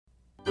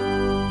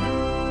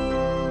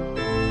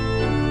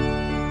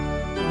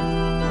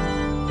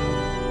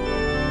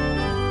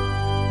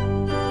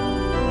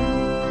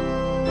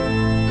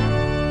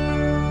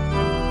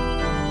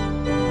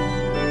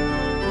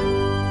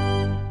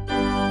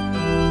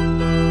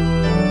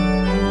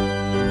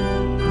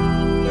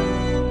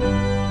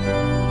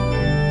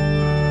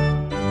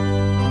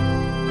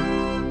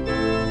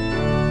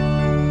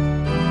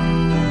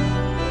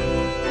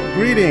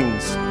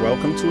Greetings!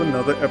 Welcome to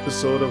another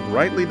episode of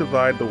Rightly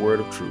Divide the Word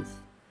of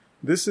Truth.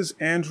 This is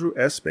Andrew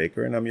S.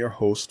 Baker, and I'm your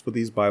host for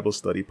these Bible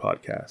study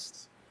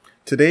podcasts.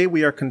 Today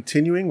we are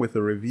continuing with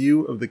a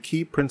review of the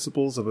key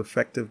principles of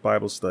effective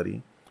Bible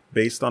study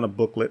based on a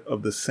booklet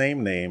of the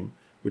same name,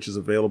 which is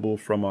available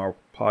from our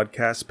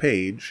podcast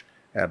page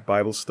at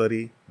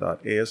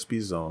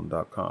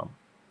biblestudy.asbzone.com.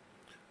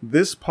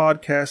 This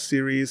podcast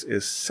series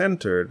is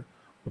centered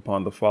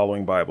upon the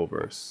following Bible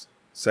verse,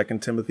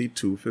 2 Timothy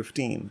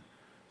 2:15.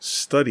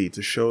 Study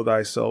to show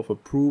thyself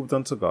approved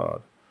unto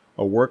God,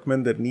 a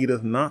workman that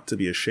needeth not to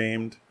be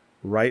ashamed,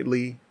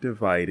 rightly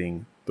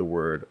dividing the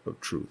word of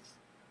truth.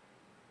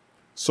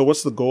 So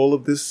what's the goal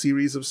of this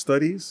series of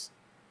studies?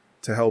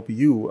 To help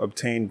you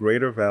obtain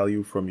greater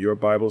value from your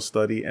Bible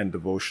study and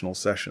devotional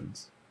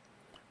sessions.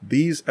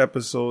 These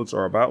episodes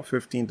are about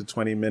 15 to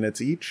 20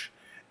 minutes each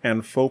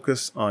and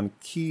focus on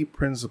key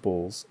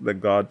principles that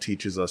God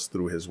teaches us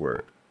through His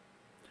Word.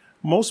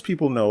 Most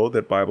people know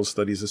that Bible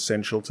study is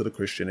essential to the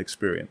Christian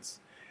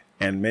experience,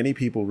 and many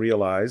people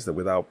realize that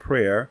without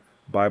prayer,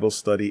 Bible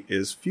study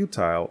is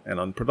futile and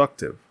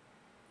unproductive.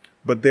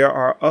 But there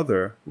are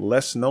other,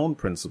 less known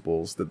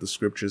principles that the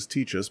Scriptures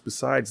teach us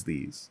besides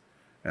these,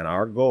 and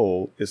our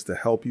goal is to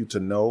help you to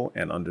know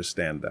and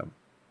understand them.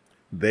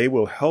 They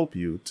will help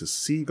you to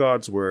see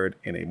God's Word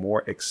in a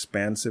more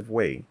expansive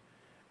way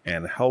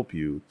and help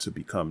you to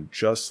become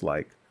just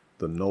like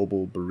the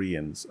noble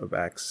Bereans of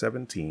Acts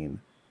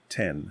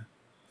 17:10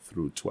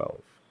 through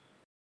 12.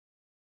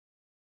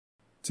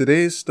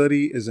 Today's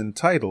study is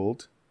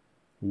entitled,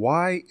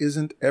 Why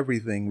Isn't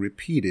Everything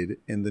Repeated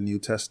in the New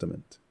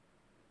Testament?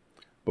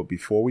 But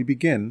before we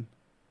begin,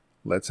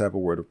 let's have a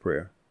word of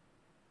prayer.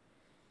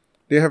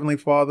 Dear Heavenly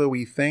Father,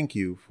 we thank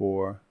you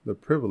for the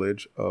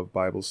privilege of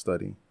Bible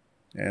study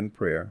and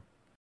prayer,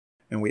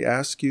 and we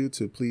ask you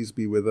to please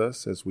be with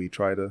us as we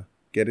try to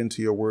get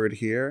into your word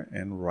here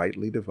and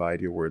rightly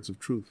divide your words of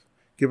truth.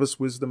 Give us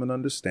wisdom and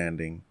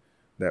understanding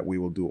that we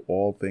will do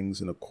all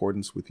things in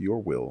accordance with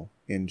your will.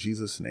 In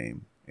Jesus'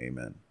 name,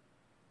 amen.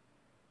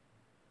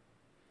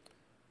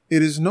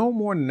 It is no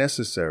more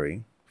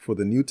necessary for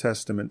the New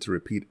Testament to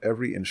repeat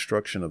every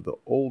instruction of the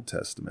Old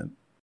Testament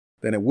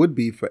than it would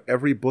be for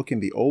every book in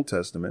the Old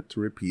Testament to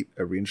repeat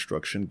every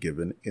instruction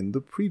given in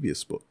the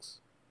previous books.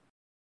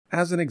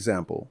 As an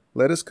example,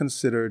 let us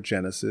consider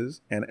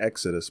Genesis and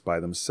Exodus by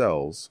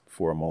themselves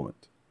for a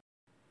moment.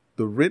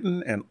 The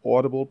written and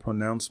audible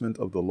pronouncement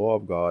of the law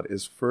of God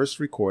is first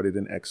recorded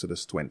in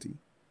Exodus 20.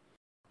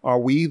 Are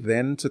we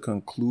then to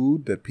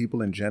conclude that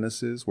people in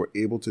Genesis were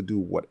able to do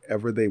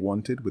whatever they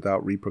wanted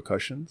without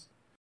repercussions?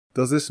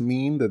 Does this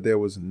mean that there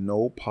was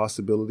no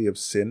possibility of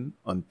sin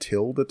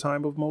until the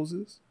time of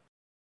Moses?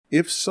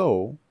 If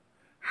so,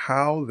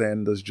 how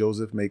then does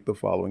Joseph make the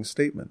following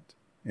statement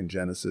in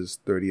Genesis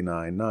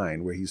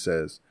 39:9, where he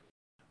says,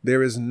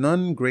 "There is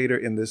none greater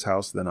in this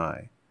house than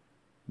I,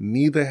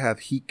 neither hath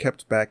he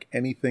kept back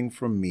anything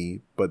from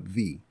me but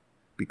thee,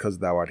 because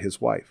thou art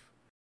his wife.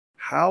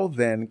 How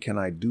then can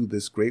I do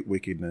this great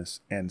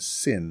wickedness and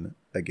sin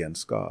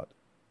against God?"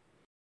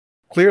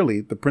 Clearly,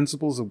 the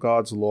principles of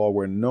God's law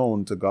were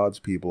known to God's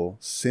people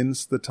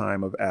since the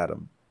time of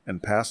Adam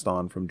and passed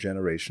on from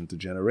generation to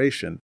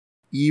generation,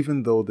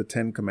 even though the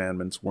Ten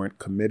Commandments weren't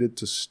committed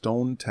to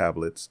stone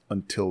tablets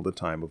until the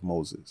time of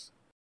Moses.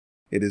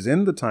 It is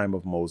in the time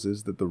of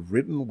Moses that the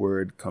written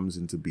word comes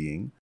into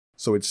being,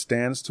 so it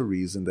stands to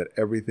reason that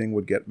everything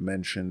would get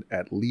mentioned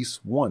at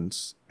least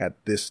once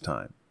at this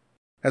time.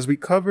 As we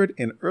covered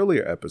in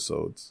earlier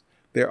episodes,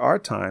 there are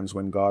times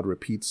when God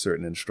repeats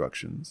certain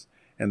instructions,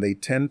 and they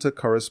tend to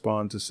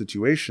correspond to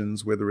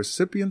situations where the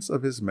recipients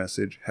of his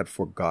message had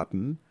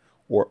forgotten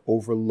or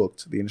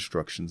overlooked the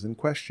instructions in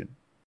question.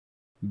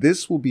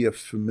 This will be a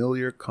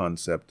familiar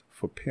concept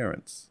for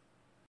parents.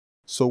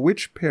 So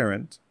which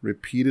parent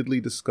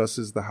repeatedly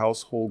discusses the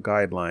household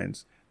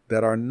guidelines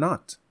that are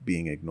not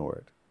being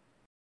ignored?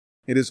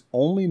 It is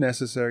only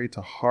necessary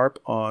to harp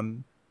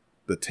on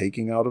the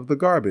taking out of the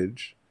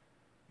garbage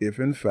if,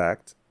 in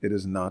fact, it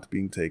is not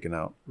being taken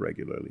out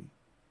regularly.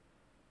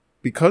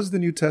 Because the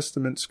New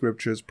Testament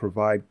scriptures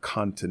provide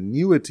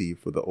continuity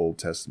for the Old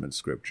Testament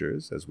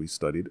scriptures, as we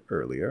studied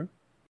earlier,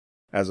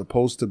 as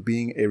opposed to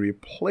being a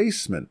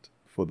replacement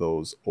for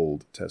those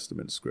Old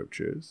Testament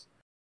scriptures,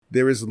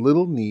 there is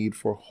little need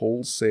for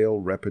wholesale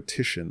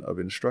repetition of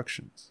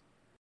instructions.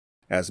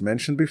 As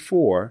mentioned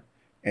before,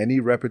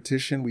 any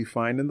repetition we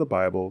find in the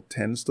Bible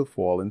tends to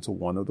fall into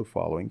one of the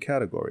following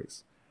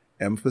categories: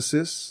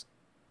 emphasis,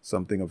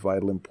 something of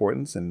vital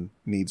importance and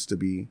needs to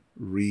be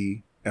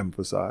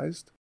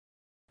re-emphasized;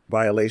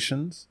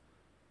 violations,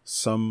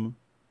 some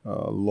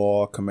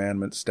law,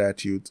 commandment,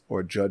 statute,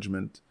 or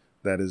judgment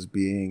that is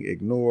being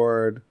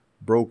ignored,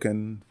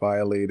 broken,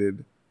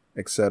 violated,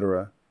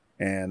 etc.,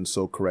 and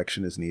so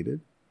correction is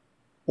needed;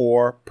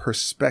 or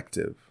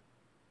perspective.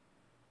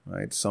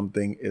 Right?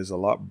 Something is a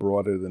lot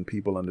broader than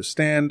people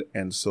understand,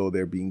 and so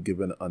they're being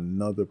given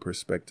another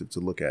perspective to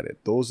look at it.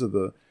 Those are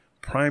the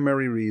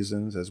primary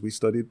reasons, as we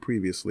studied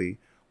previously,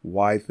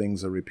 why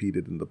things are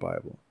repeated in the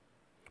Bible.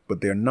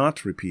 But they're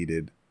not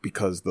repeated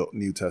because the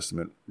New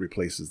Testament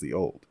replaces the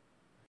Old.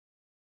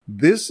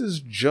 This is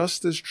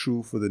just as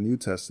true for the New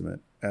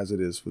Testament as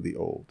it is for the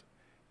Old.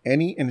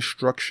 Any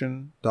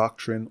instruction,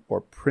 doctrine,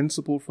 or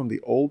principle from the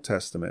Old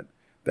Testament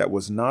that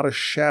was not a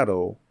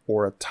shadow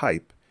or a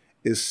type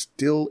is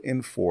still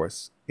in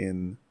force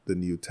in the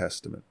New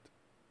Testament.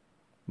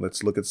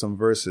 Let's look at some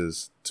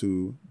verses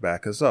to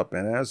back us up.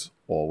 And as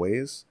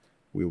always,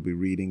 we'll be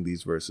reading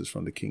these verses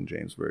from the King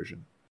James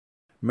Version.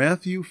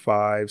 Matthew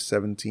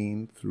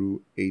 5:17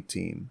 through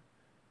 18.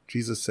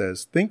 Jesus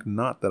says, "Think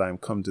not that I am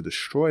come to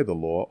destroy the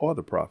law or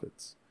the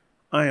prophets.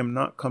 I am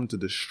not come to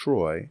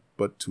destroy,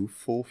 but to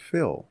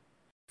fulfill.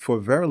 For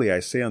verily I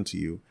say unto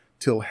you,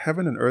 till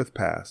heaven and earth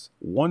pass,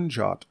 one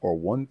jot or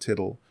one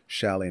tittle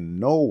shall in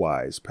no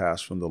wise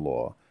pass from the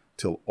law,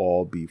 till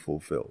all be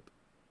fulfilled."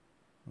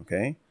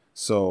 Okay?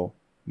 So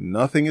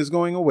nothing is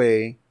going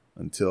away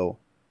until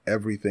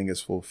everything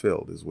is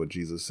fulfilled, is what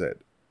Jesus said.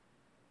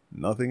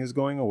 Nothing is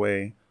going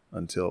away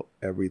until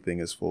everything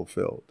is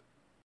fulfilled.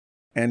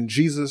 And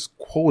Jesus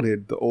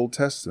quoted the Old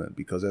Testament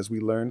because, as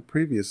we learned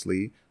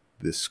previously,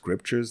 the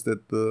scriptures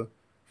that the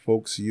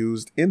folks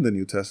used in the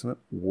New Testament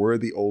were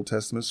the Old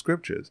Testament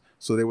scriptures.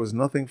 So there was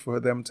nothing for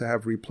them to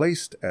have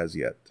replaced as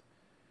yet.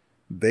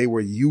 They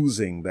were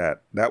using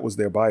that. That was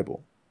their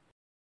Bible.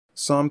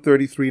 Psalm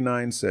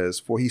 33:9 says,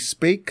 "For he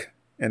spake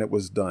and it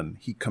was done.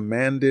 He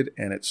commanded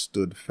and it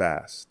stood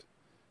fast."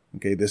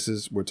 Okay,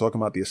 we're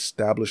talking about the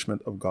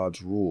establishment of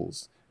God's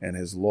rules and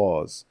his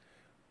laws.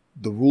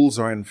 The rules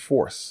are in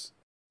force.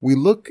 We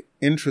look,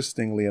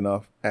 interestingly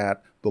enough,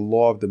 at the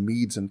law of the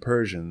Medes and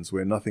Persians,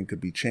 where nothing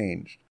could be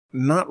changed,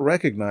 not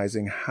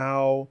recognizing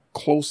how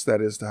close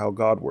that is to how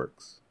God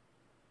works,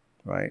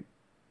 right?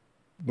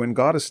 When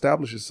God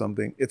establishes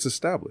something, it's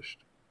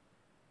established.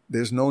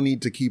 There's no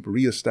need to keep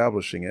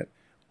reestablishing it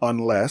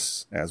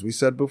unless, as we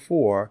said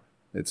before,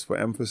 it's for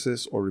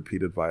emphasis or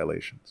repeated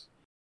violations.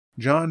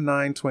 John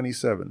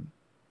 9:27.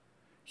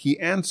 He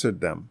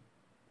answered them,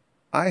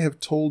 "I have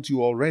told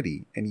you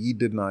already, and ye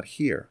did not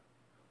hear.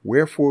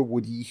 Wherefore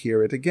would ye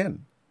hear it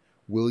again?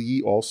 Will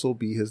ye also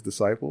be his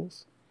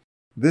disciples?"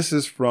 This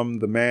is from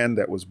the man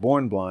that was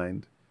born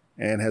blind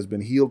and has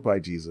been healed by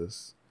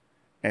Jesus.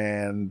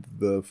 And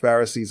the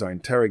Pharisees are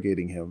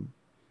interrogating him.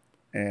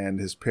 And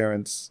his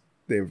parents,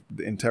 they've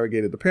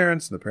interrogated the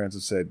parents, and the parents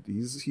have said,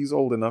 he's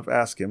old enough,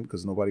 ask him,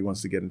 because nobody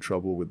wants to get in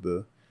trouble with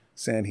the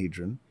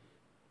Sanhedrin.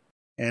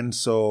 And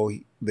so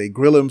they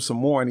grill him some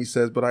more, and he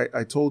says, "But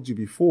I told you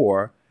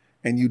before,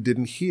 and you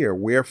didn't hear.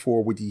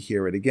 Wherefore would ye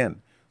hear it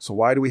again?" So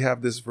why do we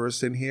have this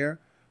verse in here?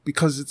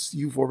 Because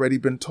you've already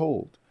been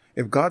told.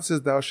 If God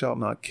says thou shalt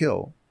not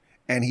kill,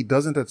 and he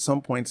doesn't at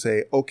some point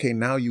say, okay,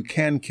 now you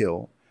can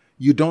kill,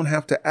 you don't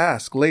have to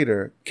ask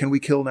later, can we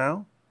kill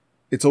now?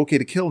 It's okay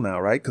to kill now,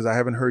 right? Because I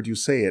haven't heard you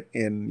say it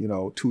in,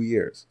 2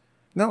 years.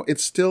 No,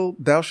 it's still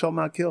thou shalt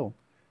not kill.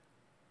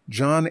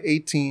 John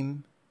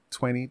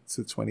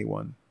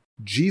 18:20-21.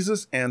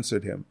 Jesus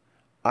answered him,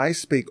 "I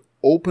spake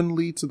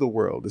openly to the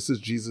world." This is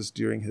Jesus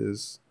during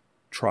his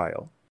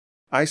trial.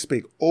 "I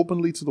spake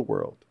openly to the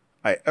world.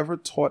 I ever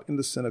taught in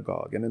the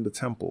synagogue and in the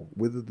temple,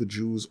 whither the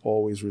Jews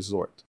always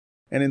resort.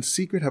 And in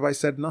secret have I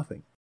said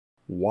nothing.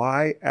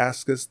 Why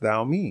askest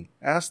thou me?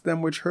 Ask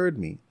them which heard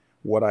me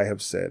what I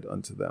have said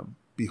unto them.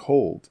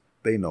 Behold,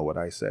 they know what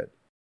I said."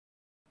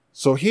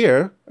 So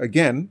here,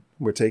 again,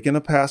 we're taking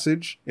a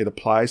passage. It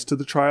applies to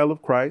the trial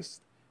of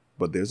Christ,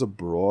 but there's a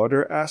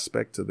broader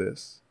aspect to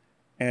this.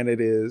 And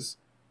it is,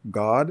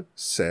 God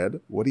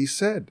said what he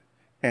said.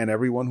 And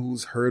everyone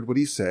who's heard what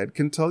he said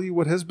can tell you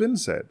what has been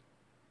said.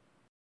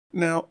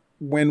 Now,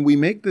 when we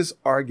make this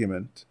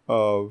argument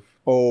of,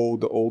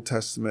 the Old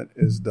Testament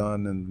is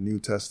done and the New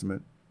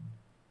Testament,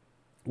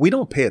 we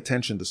don't pay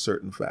attention to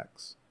certain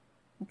facts.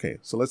 Okay,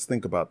 so let's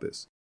think about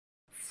this.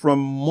 From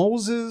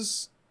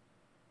Moses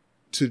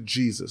to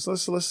Jesus,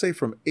 let's say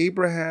from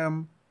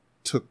Abraham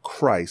to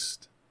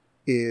Christ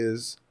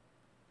is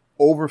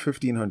over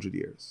 1,500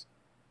 years.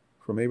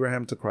 From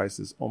Abraham to Christ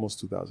is almost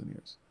 2,000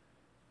 years.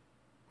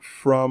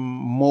 From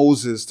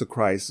Moses to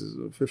Christ is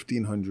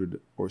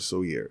 1,500 or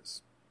so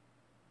years.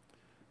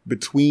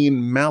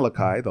 Between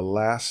Malachi, the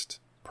last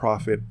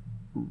prophet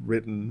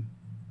written,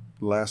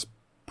 last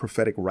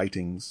prophetic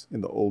writings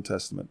in the Old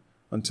Testament,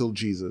 until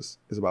Jesus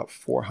is about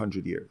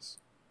 400 years.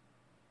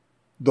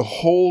 The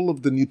whole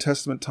of the New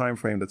Testament time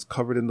frame that's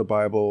covered in the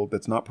Bible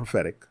that's not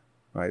prophetic,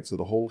 right? So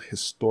the whole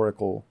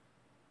historical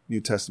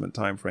New Testament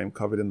time frame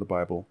covered in the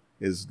Bible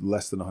is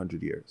less than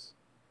 100 years.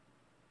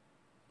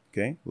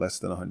 Okay? Less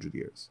than 100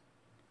 years.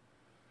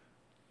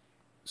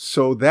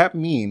 So that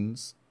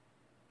means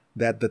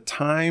that the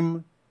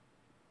time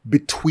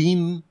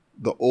between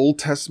the Old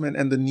Testament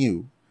and the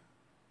New,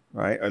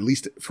 right? At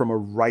least from a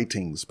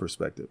writings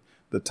perspective,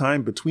 the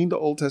time between the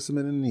Old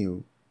Testament and the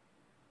New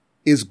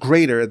is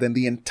greater than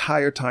the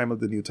entire time of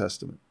the New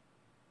Testament.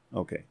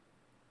 Okay.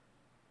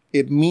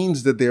 It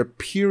means that there are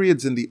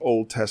periods in the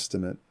Old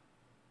Testament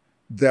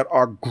that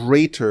are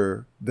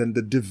greater than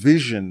the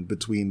division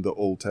between the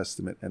Old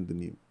Testament and the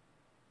New,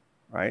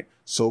 right?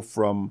 So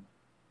from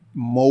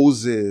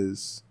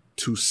Moses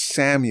to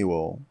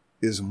Samuel,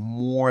 is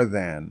more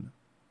than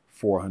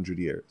 400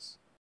 years.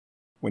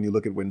 When you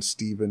look at when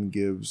Stephen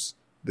gives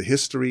the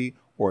history,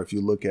 or if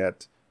you look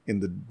at in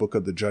the book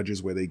of the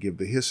Judges where they give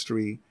the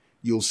history,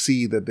 you'll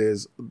see that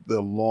there's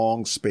the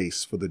long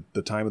space for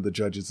the time of the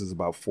Judges is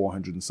about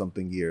 400 and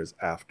something years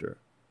after.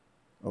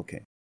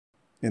 Okay.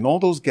 In all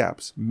those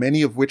gaps,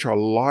 many of which are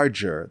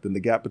larger than the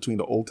gap between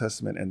the Old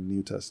Testament and the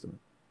New Testament,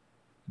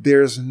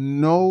 there's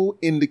no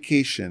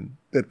indication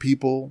that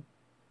people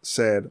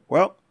said,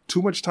 well,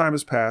 too much time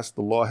has passed,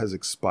 the law has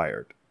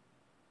expired.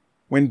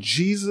 When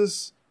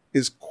Jesus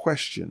is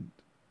questioned,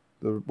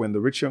 when the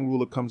rich young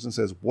ruler comes and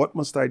says, what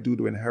must I do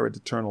to inherit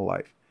eternal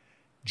life?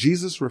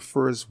 Jesus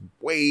refers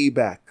way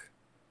back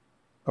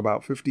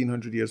about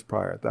 1,500 years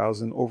prior,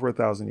 over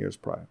 1,000 years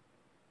prior,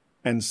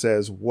 and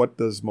says, what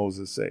does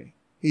Moses say?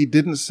 He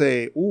didn't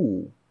say,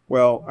 ooh,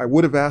 well, I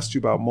would have asked you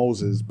about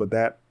Moses, but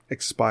that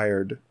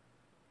expired,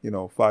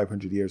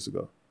 500 years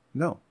ago.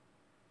 No.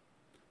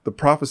 The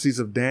prophecies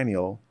of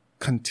Daniel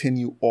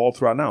continue all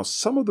throughout. Now,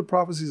 some of the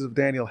prophecies of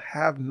Daniel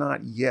have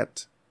not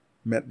yet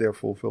met their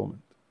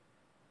fulfillment.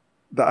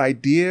 The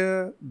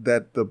idea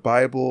that the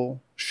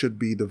Bible should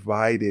be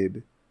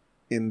divided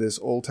in this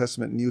Old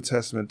Testament, New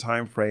Testament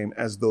time frame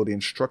as though the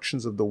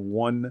instructions of the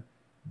one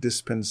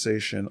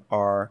dispensation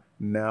are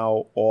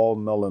now all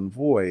null and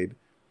void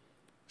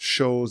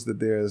shows that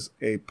there's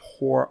a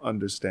poor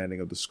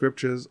understanding of the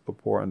scriptures, a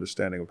poor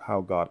understanding of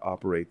how God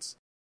operates,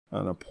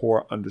 and a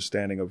poor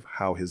understanding of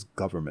how his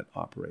government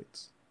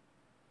operates.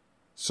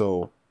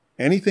 So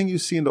anything you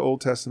see in the Old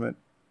Testament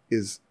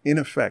is in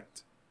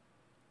effect,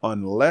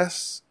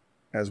 unless,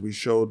 as we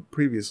showed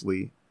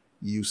previously,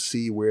 you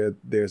see where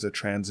there's a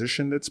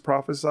transition that's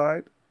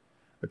prophesied,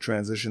 a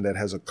transition that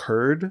has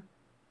occurred,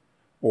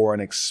 or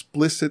an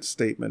explicit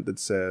statement that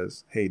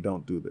says, hey,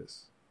 don't do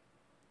this.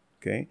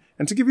 Okay?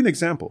 And to give you an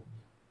example,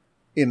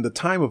 in the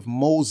time of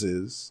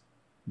Moses,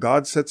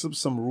 God sets up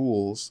some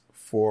rules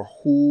for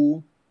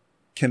who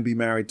can be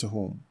married to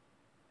whom,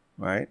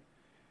 right?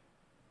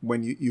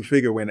 When you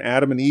figure when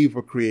Adam and Eve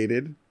were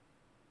created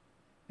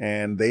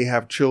and they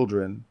have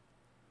children,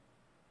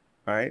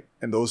 right?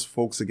 And those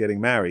folks are getting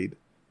married.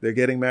 They're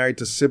getting married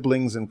to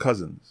siblings and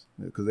cousins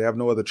because they have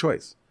no other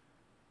choice.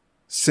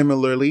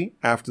 Similarly,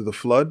 after the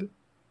flood,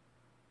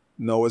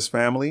 Noah's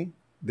family,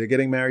 they're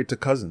getting married to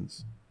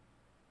cousins.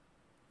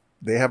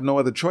 They have no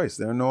other choice.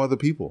 There are no other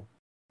people,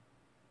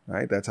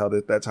 right? That's how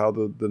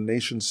the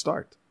nations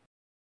start.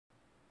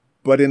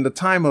 But in the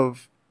time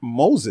of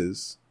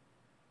Moses,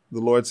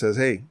 the Lord says,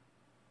 hey,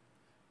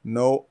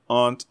 no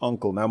aunt,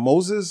 uncle. Now,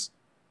 Moses'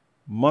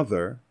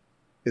 mother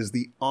is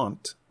the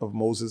aunt of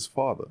Moses'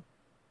 father.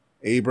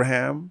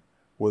 Abraham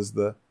was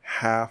the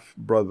half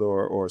brother,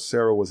 or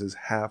Sarah was his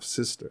half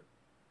sister.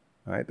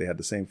 Right? They had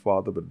the same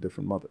father, but a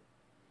different mother.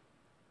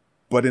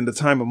 But in the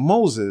time of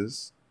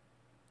Moses,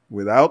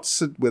 without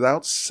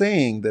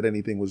saying that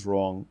anything was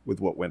wrong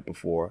with what went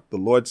before, the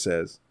Lord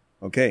says,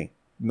 okay,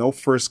 no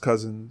first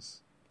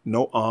cousins,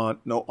 no aunt,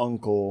 no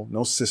uncle,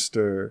 no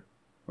sister,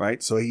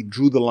 right? So he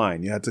drew the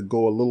line. You had to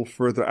go a little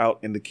further out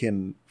in the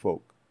kin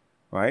folk,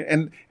 right?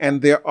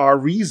 And there are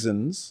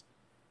reasons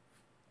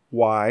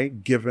why,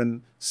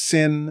 given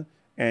sin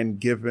and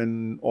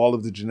given all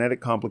of the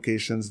genetic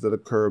complications that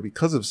occur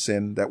because of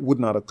sin that would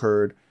not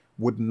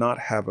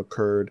have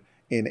occurred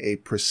in a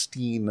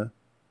pristine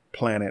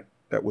planet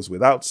that was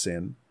without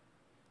sin,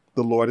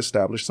 the Lord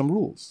established some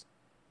rules.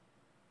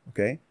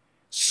 Okay?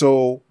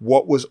 So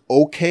what was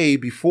okay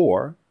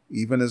before,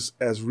 even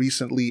as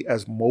recently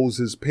as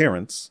Moses'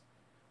 parents,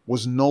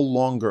 was no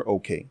longer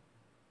okay.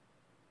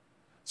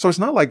 So it's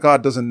not like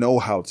God doesn't know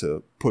how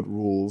to put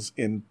rules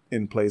in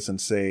place and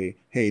say,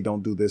 hey,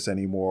 don't do this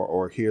anymore,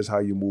 or here's how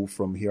you move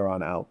from here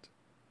on out.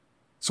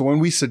 So when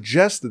we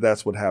suggest that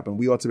that's what happened,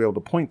 we ought to be able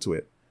to point to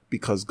it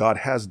because God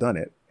has done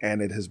it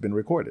and it has been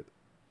recorded.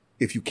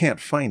 If you can't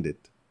find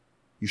it,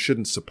 you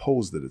shouldn't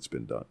suppose that it's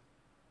been done.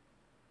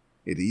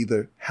 It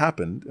either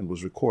happened and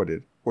was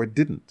recorded or it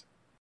didn't.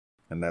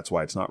 And that's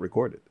why it's not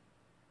recorded.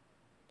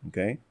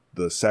 Okay?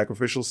 The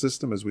sacrificial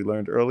system, as we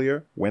learned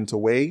earlier, went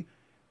away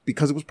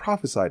because it was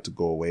prophesied to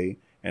go away,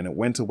 and it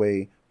went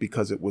away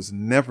because it was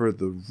never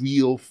the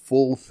real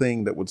full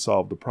thing that would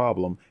solve the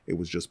problem. It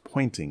was just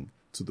pointing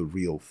to the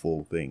real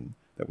full thing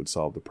that would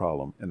solve the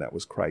problem, and that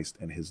was Christ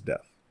and his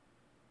death.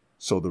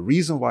 So the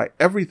reason why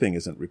everything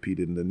isn't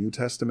repeated in the New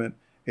Testament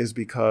is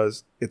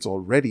because it's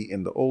already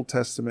in the Old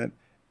Testament,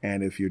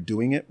 and if you're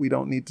doing it, we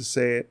don't need to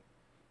say it.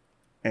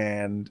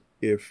 And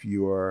if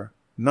you're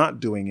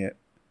not doing it,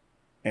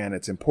 and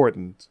it's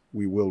important,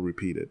 we will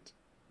repeat it.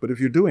 But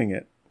if you're doing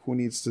it, who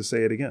needs to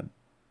say it again?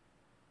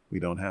 We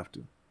don't have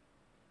to.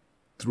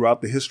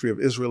 Throughout the history of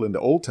Israel in the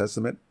Old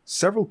Testament,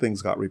 several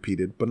things got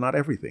repeated, but not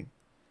everything.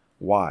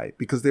 Why?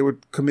 Because there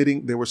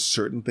were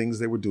certain things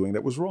they were doing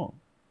that was wrong.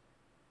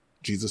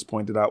 Jesus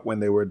pointed out when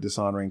they were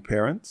dishonoring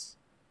parents.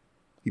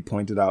 He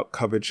pointed out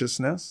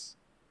covetousness.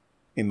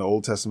 In the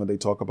Old Testament, they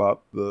talk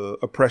about the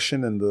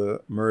oppression and the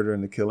murder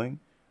and the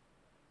killing.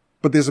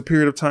 But there's a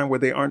period of time where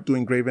they aren't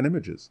doing graven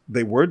images.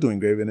 They were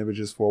doing graven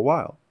images for a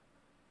while.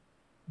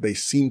 they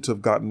seem to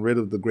have gotten rid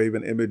of the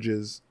graven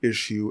images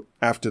issue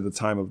after the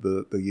time of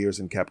the years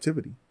in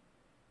captivity.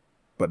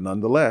 But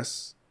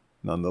nonetheless,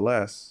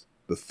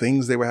 the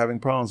things they were having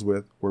problems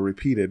with were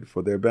repeated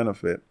for their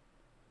benefit,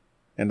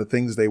 and the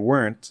things they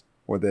weren't,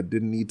 or that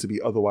didn't need to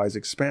be otherwise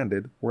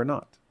expanded, were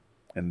not.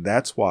 And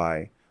that's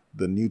why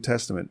the New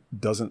Testament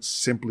doesn't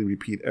simply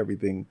repeat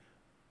everything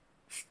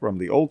from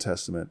the Old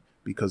Testament,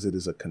 because it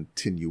is a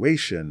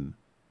continuation,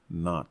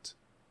 not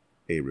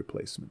a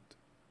replacement.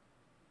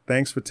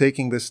 Thanks for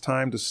taking this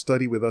time to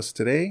study with us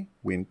today.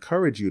 We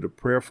encourage you to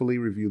prayerfully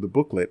review the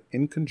booklet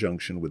in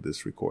conjunction with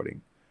this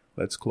recording.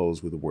 Let's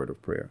close with a word of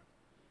prayer.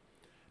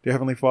 Dear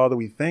Heavenly Father,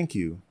 we thank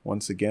you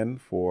once again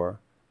for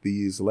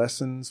these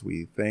lessons.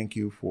 We thank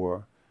you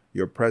for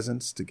your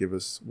presence to give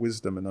us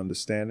wisdom and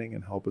understanding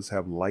and help us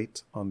have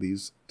light on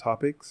these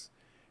topics.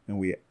 And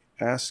we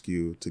ask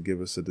you to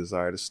give us a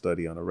desire to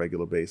study on a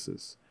regular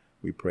basis.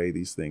 We pray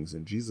these things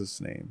in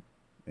Jesus' name.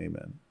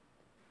 Amen.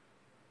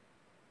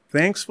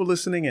 Thanks for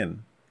listening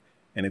in.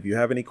 And if you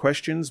have any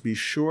questions, be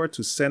sure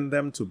to send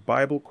them to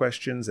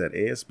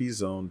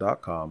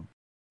BibleQuestions@asbzone.com,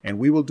 and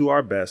we will do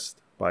our best,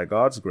 by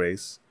God's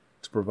grace,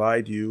 to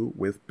provide you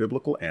with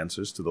biblical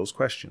answers to those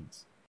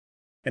questions.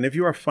 And if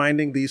you are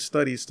finding these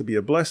studies to be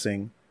a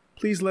blessing,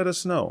 please let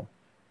us know,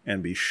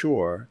 and be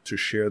sure to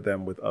share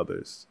them with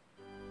others.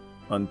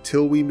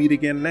 Until we meet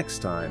again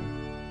next time,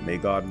 may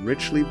God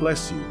richly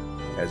bless you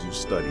as you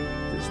study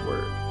His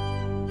Word.